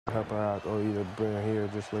help her out or either bring her here or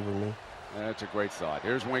just live with me. That's a great thought.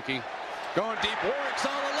 Here's Winky going deep. Warrick's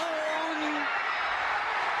all alone.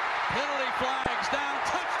 Penalty flags down.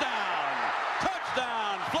 Touchdown.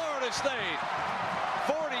 Touchdown, Florida State.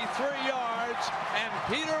 43 yards, and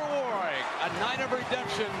Peter Warrick, a night of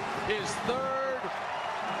redemption, his third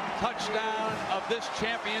touchdown of this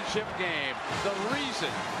championship game. The reason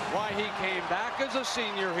why he came back as a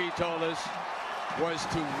senior, he told us, was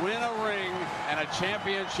to win a ring and a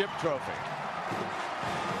championship trophy.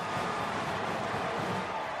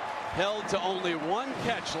 Held to only one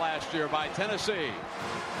catch last year by Tennessee.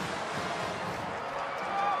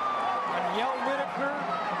 Danielle Whitaker,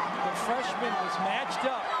 the freshman, was matched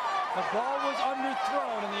up. The ball was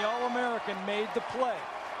underthrown, and the All-American made the play.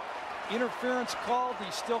 Interference called.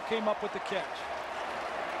 He still came up with the catch.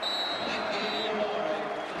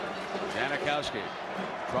 Janikowski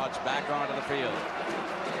trots back onto the field.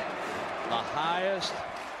 The highest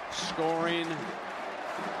scoring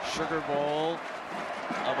Sugar Bowl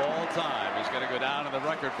of all time is going to go down in the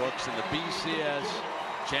record books in the BCS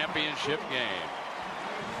championship game.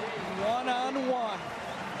 One-on-one.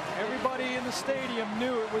 Everybody in the stadium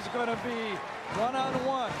knew it was going to be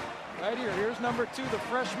one-on-one. Right here. Here's number 2, the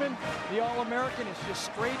freshman. The All-American is just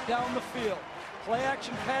straight down the field. Play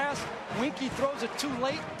action pass. Winky throws it too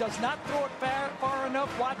late. Does not throw it far enough.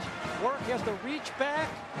 Watch. Warrick has to reach back.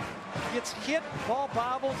 Gets hit. Ball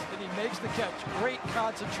bobbles, and he makes the catch. Great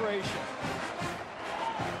concentration.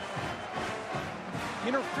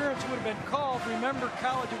 Interference would have been called. Remember,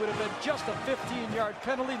 college, it would have been just a 15-yard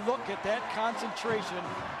penalty. Look at that concentration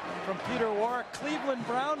from Peter Warrick. Cleveland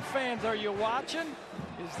Brown fans, are you watching?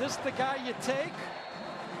 Is this the guy you take?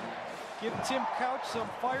 Give Tim Couch some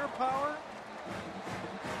firepower.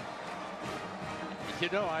 You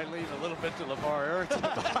know, I lean a little bit to LeVar Arrington.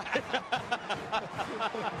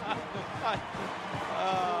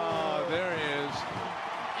 Oh, there he is.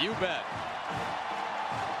 You bet.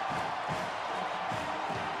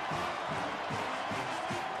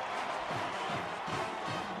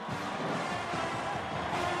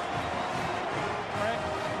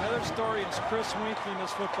 Story is Chris Winky in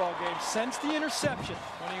this football game. Since the interception,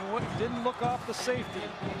 when he didn't look off the safety,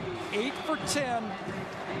 8 for 10,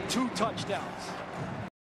 2 touchdowns.